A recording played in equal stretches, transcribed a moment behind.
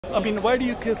I mean, why do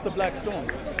you kiss the black stone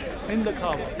in the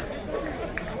Kaaba?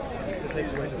 To take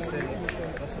away the sins.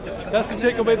 That's to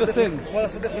take away the sins. Well,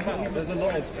 that's a different matter. There's a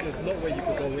lot of way you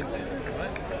could go into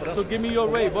it, right? So give me your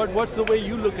way. What's the way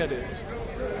you look at it?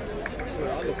 That's the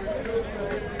way I look at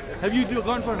it. Have you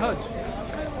gone for Hajj?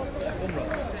 Umrah.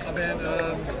 I mean,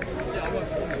 yeah, I went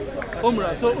for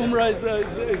Umrah. Umrah. So Umrah is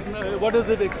what does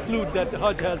it exclude that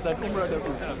Hajj has that Umrah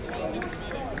doesn't have?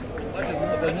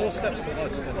 There's more steps to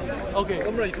Hajj than Umrah. Okay.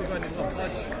 Umrah you can go anytime.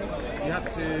 Hajj, you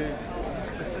have to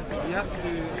specifically. You have to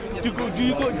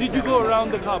do. Did you go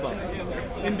around the Kaaba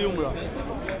in the Umrah?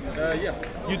 Yeah.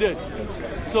 You did.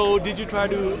 So did you try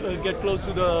to get close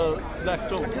to the black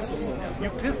stone? Kiss the stone.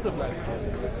 You kissed the black stone.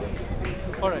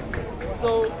 All right.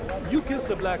 So you kissed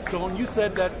the black stone. You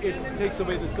said that it takes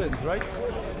away the sins, right?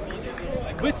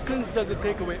 Which sins does it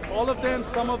take away? All of them,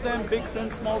 some of them, big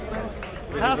sins, small sins,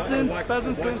 past sins,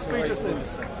 present sins, future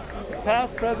sins.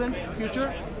 Past, present,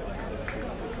 future?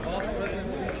 Past, present,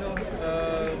 future. I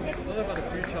don't know about the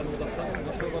future and all that stuff. I'm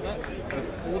not sure about that.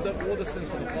 But all the sins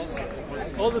from the past.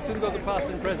 All the sins of the past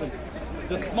and present.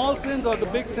 The small sins or the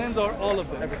big sins or all of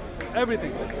them?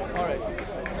 Everything. All right.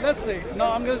 Let's say, no,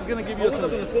 I'm just going to give you a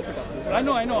solution. I wasn't going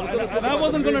to talk about this. I know. And I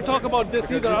wasn't going to talk about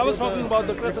this either. I was talking about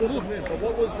the Crescent Moon. But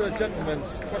what was the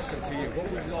gentleman's question to you?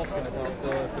 What was he asking about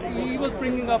the He was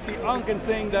bringing up the Ankh and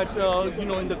saying that,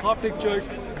 in the Coptic church,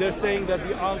 they're saying that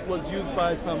the Ankh was used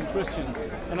by some Christians.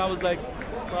 And I was like,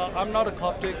 I'm not a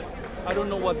Coptic. I don't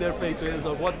know what their faith is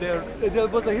or what there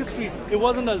was a history. It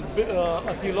wasn't a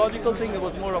theological thing. It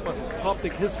was more of a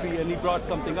Coptic history, and he brought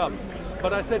something up.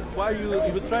 But I said, why are you?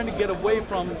 He was trying to get away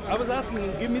from. I was asking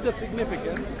him, give me the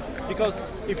significance, because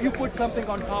if you put something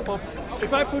on top of,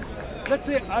 let's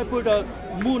say I put a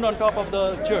moon on top of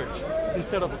the church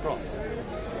instead of a cross.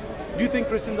 Do you think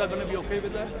Christians are going to be okay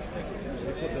with that?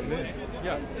 You put the moon.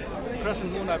 Yeah,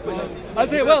 Crescent Moon. I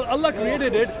say, well, Allah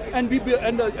created it, and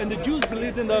the Jews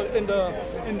believed in the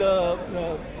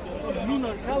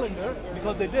lunar calendar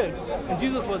because they did, and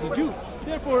Jesus was a Jew.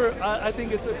 Therefore, I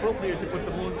think it's appropriate to put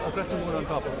the moon, a crescent moon on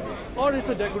top of it, or it's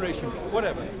a decoration,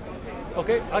 whatever.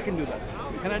 Okay, I can do that.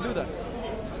 Can I do that?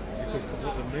 You could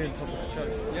put the moon on top of the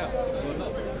church. Yeah. Well,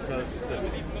 no, because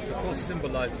the cross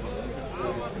symbolizes.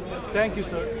 Thank you,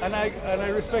 sir, and I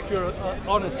respect your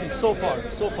honesty so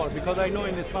far, because I know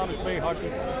in Islam it's very hard to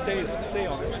stay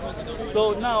honest.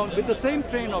 So now, with the same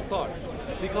train of thought,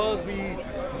 because we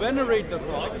venerate the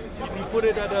cross, we put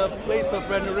it at a place of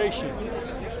veneration.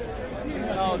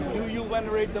 Now, do you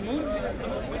venerate the moon?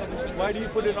 Why do you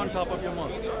put it on top of your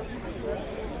mosque?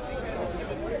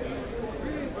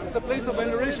 It's a place of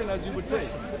veneration, as you would say.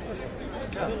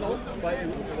 I don't know, but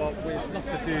it's not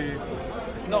to do.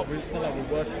 It's not like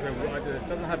we're worshiping. It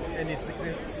doesn't have any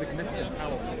significant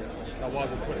power to it. That's why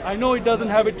we put it. I know it doesn't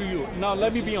have it to you. Now,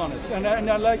 let me be honest, and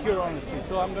I like your honesty.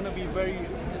 So I'm going to be very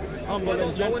humble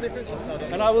and gentle,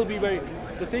 and I will be very.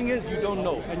 The thing is, you don't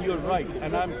know, and you're right,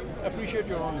 and I appreciate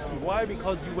your honesty. Why?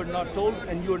 Because you were not told,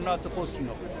 and you are not supposed to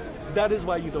know. That is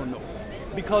why you don't know.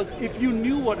 Because if you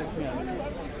knew what it meant,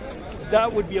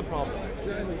 that would be a problem.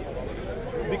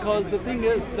 Because the thing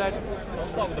is that I'll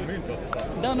start with the moon first.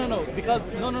 no. Because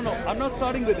no. I'm not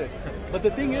starting with it. But the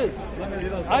thing is,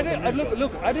 I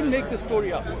didn't make this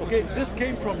story up. Okay, this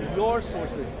came from your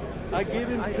sources. I gave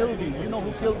him Kilby. You know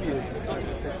who Kilby is?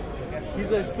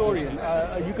 He's a historian.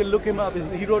 You can look him up.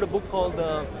 He wrote a book called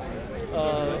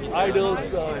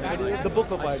Idols, the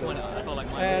Book of Idols.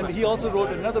 And he also wrote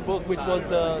another book, which was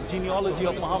the genealogy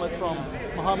of Muhammad from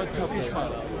Muhammad to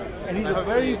Ishmael. And he's a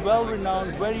very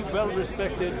well-renowned, very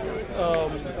well-respected,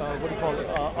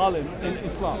 alim in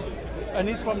Islam. And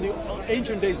he's from the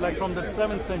ancient days, like from the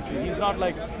 7th century. He's not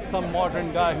like some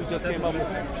modern guy who just came up with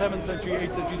 7th century,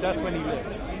 8th century. That's when he lived.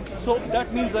 So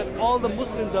that means that all the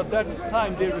Muslims of that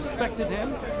time, they respected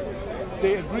him,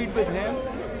 they agreed with him.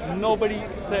 Nobody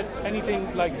said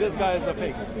anything like this guy is a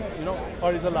fake,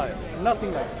 or is a liar.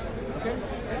 Nothing like that. Okay?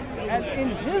 And in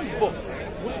his book,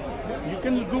 you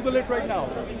can Google it right now.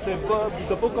 It's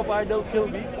the Book of Idols,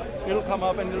 Kilby. It'll come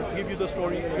up and it'll give you the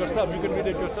story yourself. You can read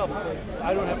it yourself.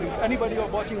 I don't have to. Anybody who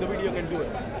is watching the video can do it.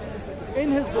 In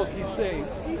his book, he's saying,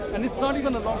 and it's not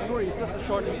even a long story, it's just a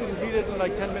short, you can read it in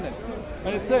like 10 minutes.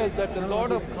 And it says that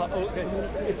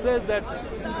it says that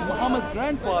Muhammad's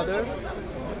grandfather,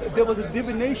 there was a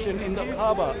divination in the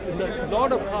Kaaba. The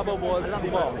Lord of Kaaba was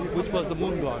Hubal, which was the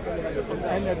moon god.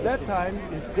 And at that time,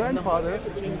 his grandfather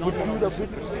would do the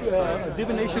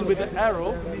divination with an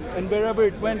arrow, and wherever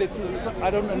it went,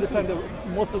 I don't understand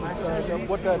most of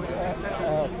what that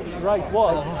rite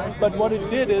was, but what it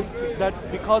did is that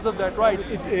because of that rite,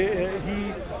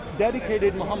 he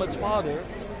dedicated Muhammad's father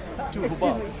to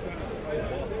Hubal.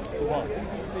 Hubal.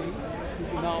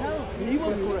 Now, he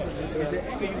was correct.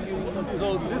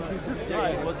 So this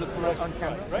guy was the correct one,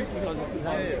 right? Because of his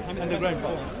and the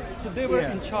grandfather. So they were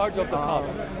in charge of the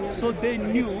Kaaba. So they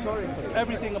knew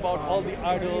everything about all the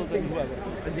idols and whoever. So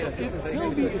if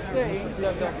Kilby is saying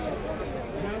that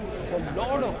the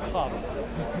Lord of Kaaba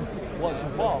was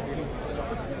Hubal,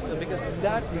 so because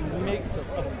that makes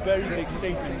a very big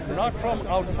statement, not from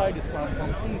outside Islam,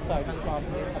 from inside Islam,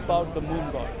 about the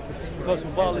moon god. Because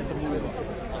Hubal is the moon god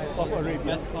of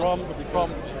Arabia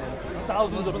from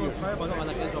thousands of years.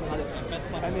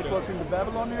 And it was in the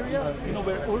Babylon area, you know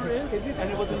where Ur is, and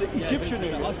it was in the Egyptian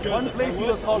area. One place he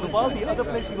was called Hubal, the other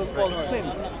place he was called Sin.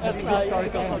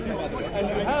 And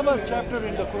you have a chapter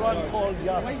in the Quran called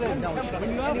Yasin.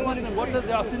 When you ask one, what does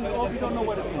Yasin mean? Oh, we don't know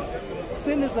what it means.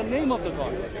 Sin is the name of the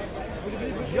God.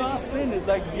 Yasin is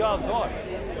like Ya God.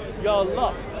 Ya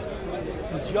Allah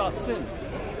is Yasin.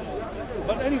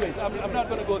 But anyways, I'm not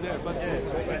going to go there. But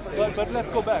let's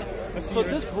go back. So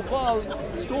this Hubal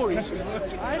story,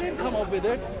 I didn't come up with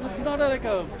it. This is not like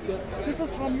a. This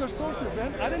is from your sources,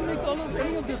 man. I didn't make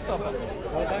any of this stuff up.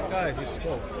 Well, that guy who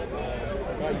spoke, the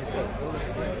guy you said, what was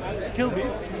his name? Kilby?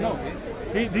 No.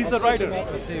 He's the writer.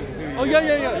 Oh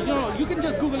yeah. You know, you can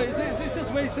just Google it. It's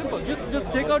just very simple.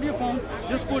 Just take out your phone,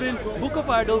 just put in Book of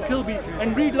Idol Kilby,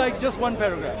 and read like just one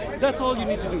paragraph. That's all you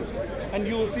need to do, and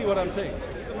you will see what I'm saying.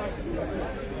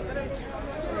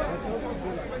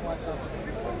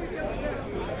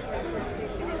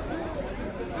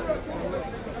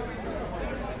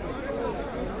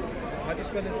 How do you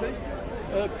spell his name?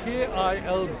 Kilbe, I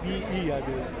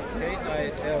believe.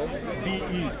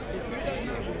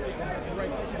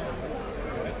 Kilbe.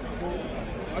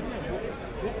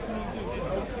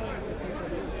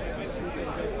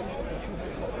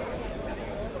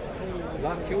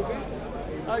 La Kilby?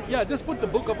 Yeah, just put the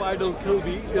Book of Idol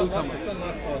Kilby. It'll come up.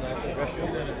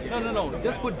 No.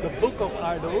 Just put the Book of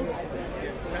Idols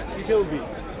Kilby.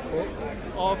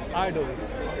 Of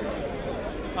Idols.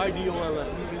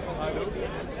 IDOLS. Idols.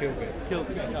 Kilby.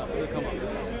 Yeah, it'll come up.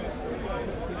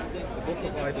 The Book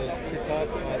of Idols, Kitab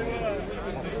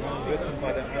al-Asman, written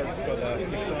by the Arab scholar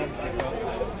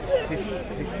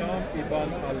Hisham ibn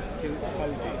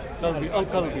al-Kalbi.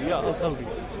 Al-Kalbi, yeah, Al-Kalbi.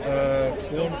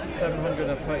 Born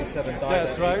 737, died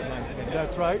That's right.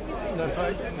 That's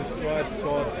right. Describes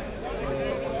God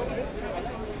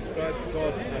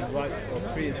and writes of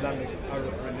pre-Islamic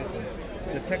Arab religion.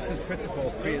 The text is critical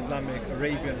of pre-Islamic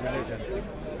Arabian religion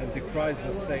and decries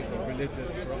the state of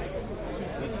religious corruption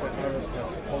which the Arabs have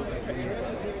supposedly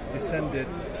descended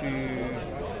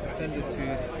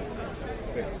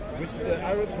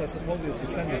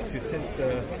to since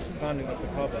the founding of the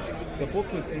Kaaba. The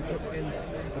book was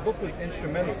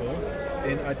instrumental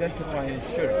in identifying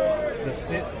shirk, the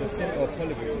sin of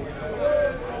polytheism,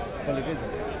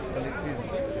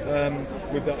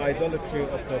 with the idolatry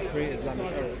of the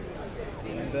pre-Islamic Arab.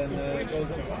 And then it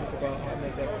goes on to talk about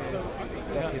Ahmed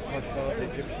Zaki Pasha, the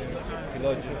Egyptian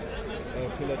philologist,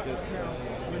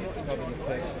 discovered the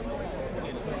text.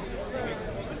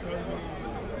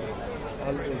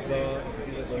 Al-Uzza,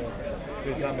 these are the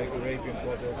Islamic Arabian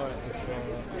goddess,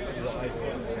 these are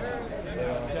idols.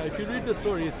 Yeah, if you read the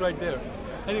story, it's right there.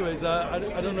 Anyways, I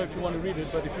don't know if you want to read it,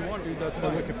 but if you want to read that's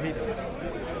fine.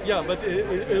 Wikipedia. Yeah, but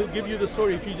it'll give you the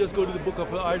story if you just go to the Book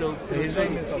of Idols. So his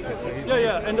name is up there. So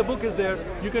and the book is there.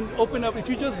 You can open up, if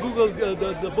you just Google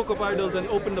the Book of Idols and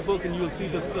open the book, and you'll see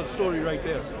the story right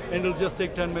there. And it'll just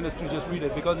take 10 minutes to just read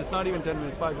it, because it's not even 10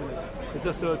 minutes, 5 minutes. It's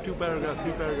just 2 paragraphs,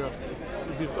 3 paragraphs.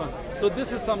 It'll be fun. So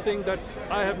this is something that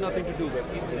I have nothing to do with.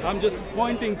 I'm just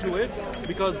pointing to it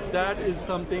because that is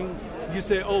something you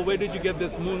say, oh, where did you get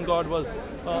this moon god was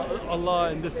Allah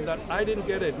and this and that. I didn't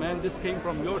get it, man. This came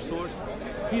from your source.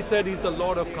 He said he's the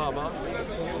Lord of Kaaba.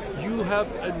 You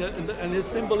have, and his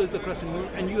symbol is the crescent moon,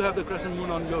 and you have the crescent moon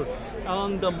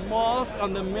on the mosque,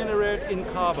 on the minaret in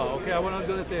Kaaba. Okay, I'm not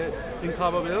going to say in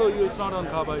Kaaba, but, it's not on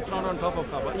Kaaba, it's not on top of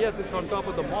Kaaba. Yes, it's on top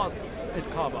of the mosque at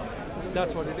Kaaba.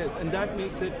 That's what it is, and that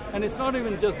makes it, and it's not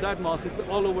even just that mosque, it's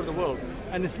all over the world,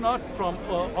 and it's not from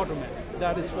Ottoman.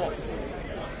 That is false.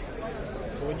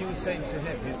 So when you were saying to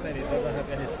him, you're saying it doesn't have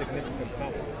any significant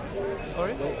power.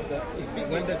 Sorry?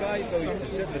 When the guy,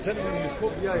 the gentleman who was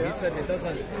talking to you, he said it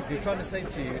doesn't. He's trying to say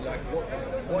to you, like,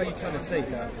 what are you trying to say?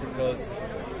 That because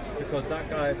that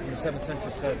guy from the 7th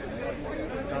century said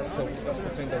that's the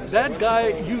thing that. That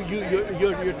guy,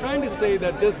 you're trying to say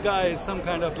that this guy is some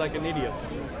kind of like an idiot.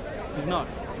 He's not.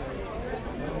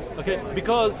 Okay,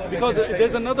 because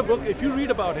there's another book, if you read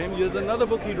about him, there's another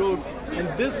book he wrote, and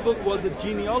this book was the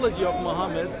genealogy of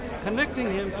Muhammad,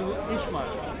 connecting him to Ishmael.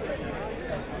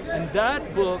 And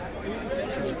that book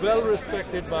is well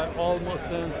respected by all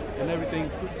Muslims and everything.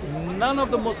 None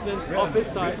of the Muslims of his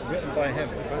time, Written by him.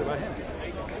 by him,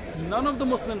 none of the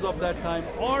Muslims of that time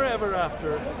or ever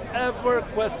after ever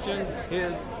questioned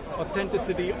his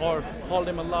authenticity or called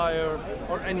him a liar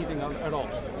or anything at all.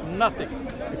 Nothing.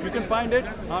 If you can find it,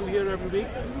 I'm here every week.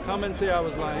 Come and say I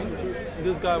was lying.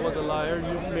 This guy was a liar.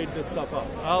 You made this stuff up.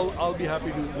 I'll be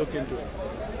happy to look into it.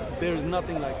 There is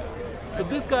nothing like that. So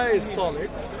this guy is solid.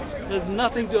 There's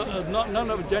nothing to, none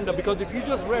of agenda, because if you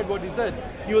just read what he said,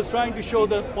 he was trying to show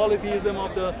the polytheism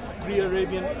of the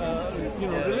pre-Arabian,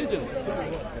 religions.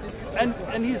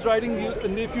 And he's writing,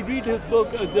 and if you read his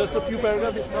book, there's a few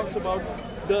paragraphs it talks about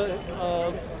the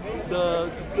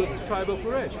tribe of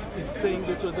Quraysh. He's saying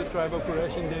this was the tribe of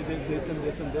Quraysh, and they did this and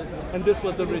this and this, and this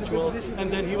was the ritual,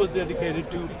 and then he was dedicated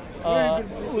to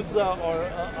Uzza or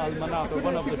Al-Manat, or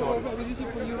one of the daughters.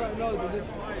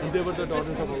 And they were the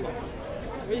daughters of Allah.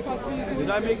 Did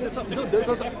I make this up? No, this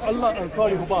was Allah.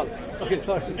 Sorry, Hubal. Okay,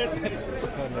 sorry.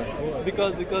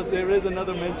 because there is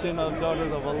another mention of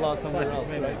daughters of Allah somewhere else,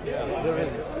 right? Yeah, there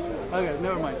is. Okay,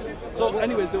 never mind. So,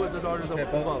 anyways, there were the daughters of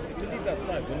Hubal. If you leave that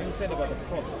aside, when you were saying about the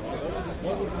cross,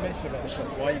 what was the mention about the cross?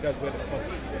 Why you guys wear the cross?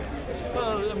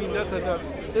 Well, I mean,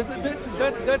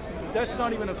 that's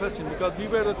not even a question, because we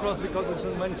wear the cross because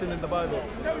it's mentioned in the Bible.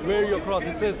 Wear your cross.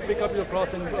 It says, pick up your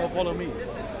cross and follow me.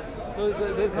 So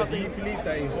there's nothing. Do you believe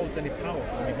that it holds any power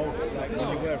when you hold it, when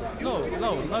you wear it?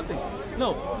 No, nothing.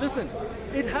 No, listen,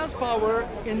 it has power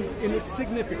in its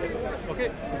significance.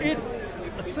 Okay, it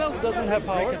itself doesn't have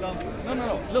power.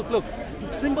 No. Look.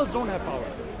 Symbols don't have power.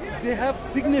 They have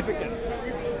significance.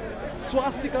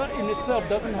 Swastika in itself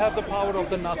doesn't have the power of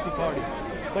the Nazi party,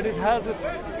 but it has its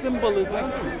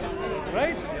symbolism,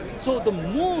 right? So the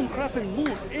moon, crescent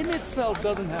moon, in itself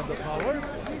doesn't have the power,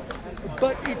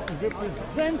 but it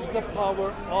represents the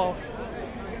power of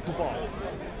Hubal.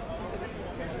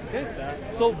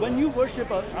 So when you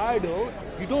worship an idol,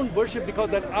 you don't worship because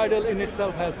that idol in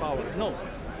itself has power. No.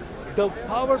 The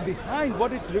power behind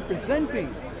what it's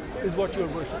representing is what you're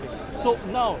worshiping. So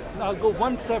now, I'll go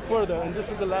one step further, and this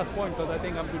is the last point, because I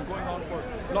think I've been going on for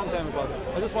a long time about it.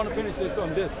 I just want to finish this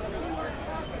on this.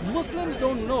 Muslims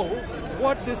don't know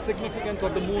what the significance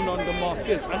of the moon on the mosque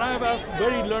is. And I have asked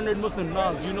very learned Muslim,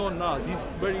 Naz, you know Naz, he's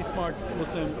very smart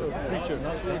Muslim preacher.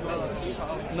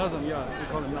 Nazam, yeah, we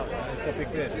call him Naz. The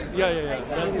big beard. Yeah.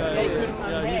 That guy,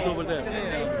 yeah, he's over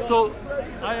there. So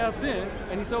I asked him,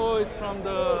 and he said, oh, it's from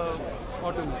the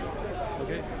Ottoman,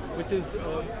 okay, which is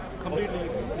completely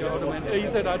the Ottoman. He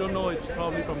said, I don't know, it's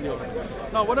probably from the Ottoman.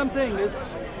 Now, what I'm saying is,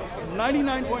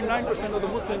 99.9% of the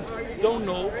Muslims don't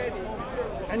know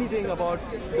anything about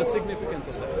the significance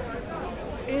of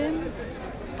that. In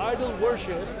idol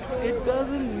worship, it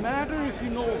doesn't matter if you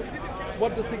know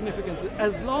what the significance is.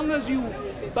 As long as you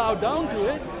bow down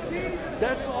to it,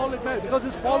 that's all it matters. Because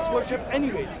it's false worship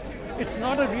anyways. It's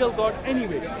not a real God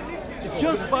anyways.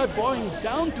 Just by bowing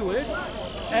down to it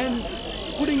and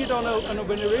putting it on a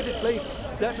venerated place,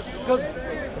 that's because...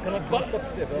 Can I stop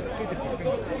there? There's two different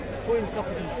things. Putting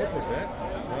something on top of it,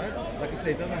 right? Like I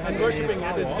say, it doesn't have any worshipping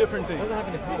power. it is different thing. It doesn't have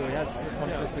any power. It has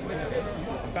some sort of significance.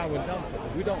 And bowing down to it.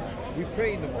 We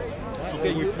pray in the mosque, right?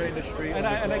 Okay, we pray in the street. And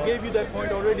I gave you that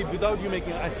point already without you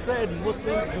making it. I said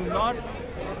Muslims do not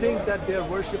think that they're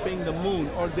worshipping the moon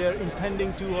or they're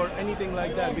intending to or anything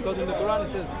like that, because in the Quran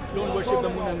it says don't worship the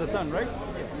moon and the sun, right?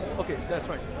 Okay, that's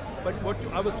right. But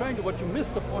what you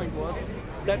missed the point was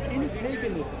that in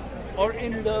paganism or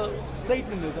in the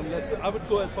Satanism, I would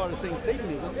go as far as saying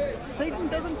Satanism, Satan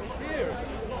doesn't care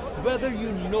whether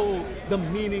you know the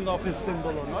meaning of his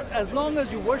symbol or not, as long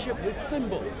as you worship his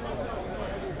symbol.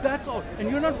 That's all.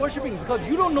 And you're not worshiping because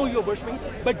you don't know you're worshiping,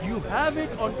 but you have it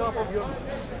on top of your...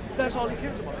 That's all he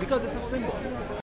cares about, because it's a symbol.